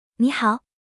你好，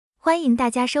欢迎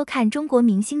大家收看中国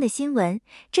明星的新闻，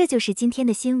这就是今天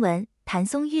的新闻。谭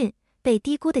松韵被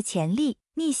低估的潜力，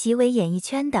逆袭为演艺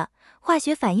圈的化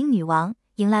学反应女王，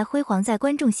迎来辉煌在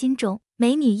观众心中。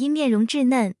美女因面容稚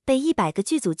嫩被100个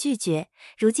剧组拒绝，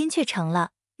如今却成了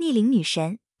逆龄女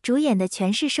神，主演的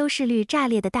全是收视率炸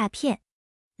裂的大片。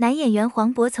男演员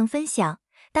黄渤曾分享，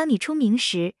当你出名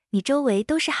时，你周围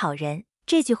都是好人。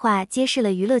这句话揭示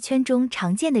了娱乐圈中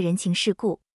常见的人情世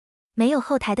故。没有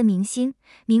后台的明星，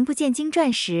名不见经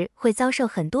传时会遭受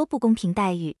很多不公平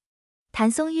待遇。谭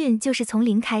松韵就是从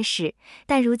零开始，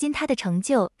但如今她的成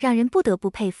就让人不得不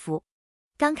佩服。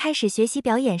刚开始学习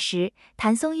表演时，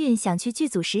谭松韵想去剧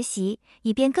组实习，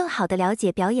以便更好地了解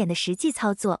表演的实际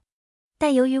操作。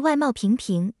但由于外貌平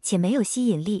平且没有吸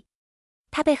引力，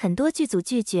她被很多剧组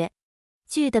拒绝。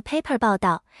据 The Paper 报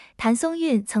道，谭松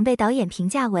韵曾被导演评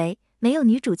价为没有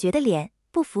女主角的脸，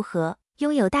不符合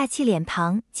拥有大气脸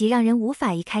庞及让人无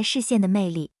法移开视线的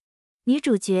魅力。女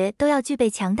主角都要具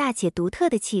备强大且独特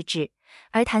的气质，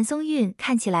而谭松韵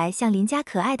看起来像邻家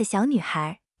可爱的小女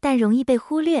孩，但容易被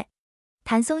忽略。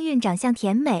谭松韵长相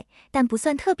甜美，但不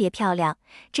算特别漂亮，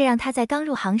这让她在刚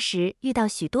入行时遇到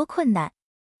许多困难。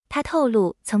她透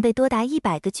露曾被多达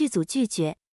100个剧组拒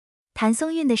绝。谭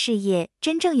松韵的事业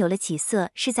真正有了起色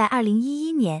是在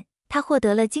2011年。她获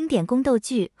得了经典宫斗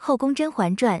剧《后宫甄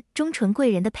嬛传》中纯贵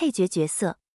人的配角角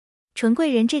色。纯贵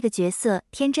人这个角色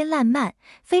天真烂漫，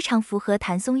非常符合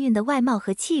谭松韵的外貌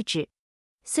和气质。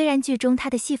虽然剧中她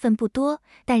的戏份不多，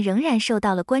但仍然受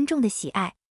到了观众的喜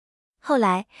爱。后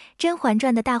来，《甄嬛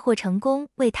传》的大获成功，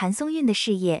为谭松韵的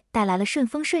事业带来了顺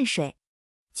风顺水。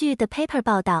据 The Paper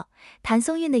报道，谭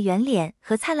松韵的圆脸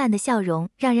和灿烂的笑容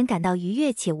让人感到愉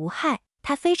悦且无害，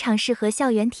她非常适合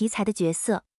校园题材的角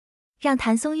色。让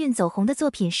谭松韵走红的作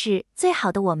品是《最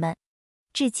好的我们》，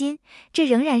至今这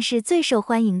仍然是最受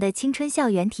欢迎的青春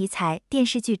校园题材电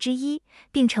视剧之一，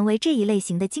并成为这一类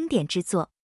型的经典之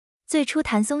作。最初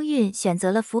谭松韵选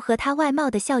择了符合她外貌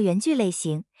的校园剧类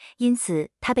型，因此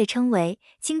她被称为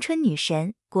青春女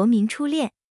神、国民初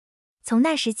恋。从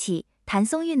那时起，谭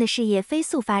松韵的事业飞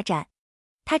速发展。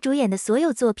她主演的所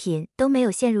有作品都没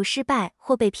有陷入失败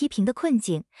或被批评的困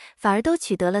境，反而都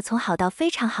取得了从好到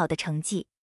非常好的成绩。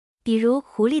比如《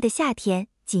狐狸的夏天》、《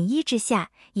锦衣之下》、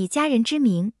以家人之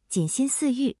名、《锦心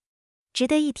似玉》。值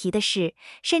得一提的是，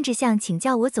甚至像《请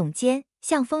叫我总监》、《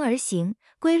向风而行》、《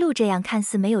归路》这样看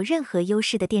似没有任何优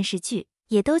势的电视剧，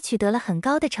也都取得了很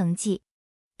高的成绩。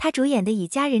她主演的《以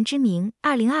家人之名》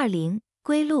2020、《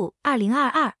归路》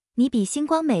2022、你比星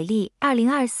光美丽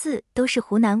2024都是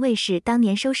湖南卫视当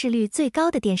年收视率最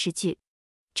高的电视剧。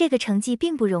这个成绩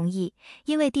并不容易，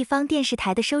因为地方电视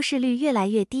台的收视率越来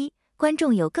越低，观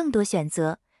众有更多选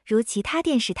择，如其他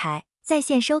电视台、在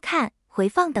线收看、回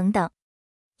放等等。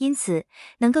因此，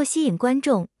能够吸引观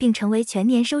众并成为全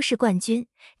年收视冠军，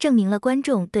证明了观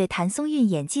众对谭松韵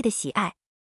演技的喜爱。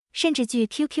甚至据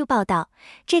QQ 报道，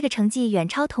这个成绩远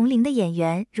超同龄的演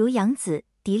员如杨紫、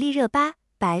迪丽热巴、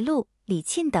白鹿、李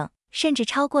沁等，甚至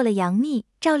超过了杨幂、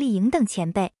赵丽颖等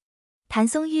前辈。谭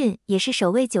松韵也是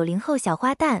首位90后小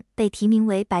花旦被提名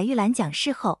为白玉兰奖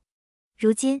视后。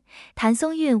如今，谭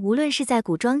松韵无论是在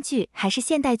古装剧还是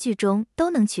现代剧中都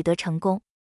能取得成功。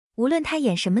无论她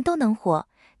演什么都能火，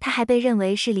她还被认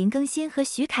为是林更新和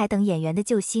徐凯等演员的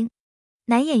救星。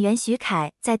男演员徐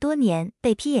凯在多年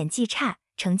被批演技差、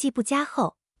成绩不佳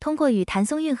后，通过与谭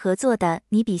松韵合作的《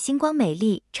你比星光美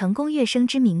丽》成功跃升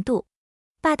知名度。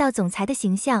霸道总裁的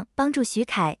形象帮助徐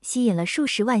凯吸引了数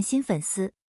十万新粉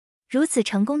丝。如此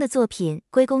成功的作品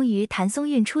归功于谭松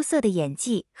韵出色的演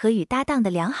技和与搭档的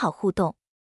良好互动。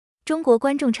中国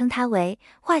观众称她为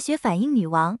化学反应女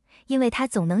王，因为她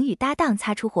总能与搭档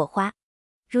擦出火花。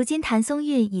如今谭松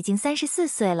韵已经34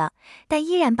岁了，但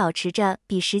依然保持着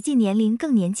比实际年龄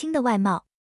更年轻的外貌。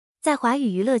在华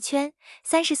语娱乐圈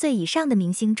，30岁以上的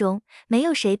明星中，没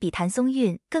有谁比谭松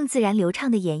韵更自然流畅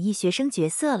地演绎学生角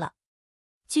色了。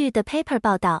据 The Paper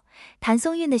报道，谭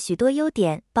松韵的许多优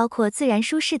点包括自然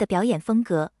舒适的表演风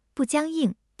格，不僵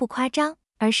硬、不夸张，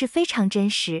而是非常真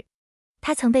实。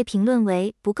她曾被评论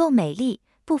为不够美丽，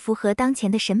不符合当前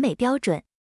的审美标准。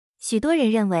许多人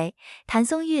认为，谭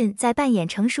松韵在扮演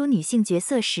成熟女性角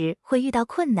色时会遇到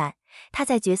困难，她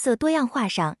在角色多样化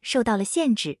上受到了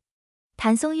限制。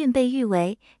谭松韵被誉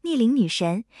为逆龄女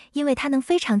神，因为她能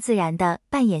非常自然地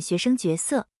扮演学生角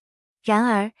色。然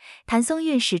而，谭松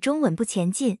韵始终稳步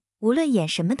前进，无论演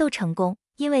什么都成功，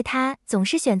因为她总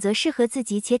是选择适合自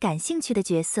己且感兴趣的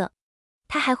角色。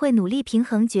她还会努力平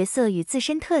衡角色与自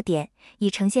身特点，以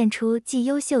呈现出既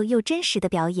优秀又真实的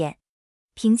表演。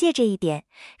凭借这一点，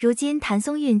如今谭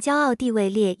松韵骄傲地位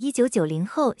列1990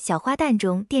后小花旦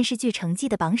中电视剧成绩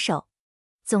的榜首。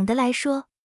总的来说，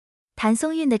谭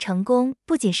松韵的成功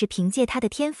不仅是凭借她的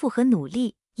天赋和努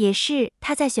力，也是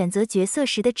她在选择角色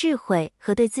时的智慧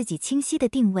和对自己清晰的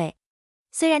定位。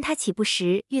虽然她起步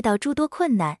时遇到诸多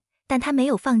困难，但她没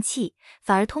有放弃，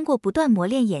反而通过不断磨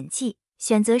练演技，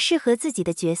选择适合自己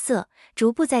的角色，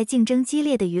逐步在竞争激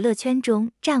烈的娱乐圈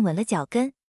中站稳了脚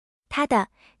跟。她的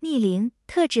逆龄、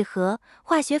特质和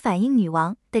化学反应女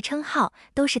王的称号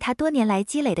都是她多年来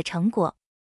积累的成果。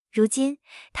如今，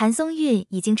谭松韵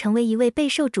已经成为一位备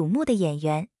受瞩目的演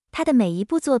员，她的每一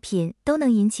部作品都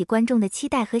能引起观众的期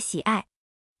待和喜爱。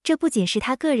这不仅是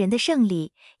她个人的胜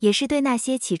利，也是对那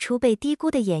些起初被低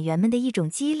估的演员们的一种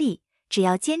激励。只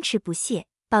要坚持不懈，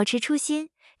保持初心，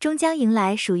终将迎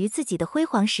来属于自己的辉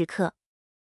煌时刻。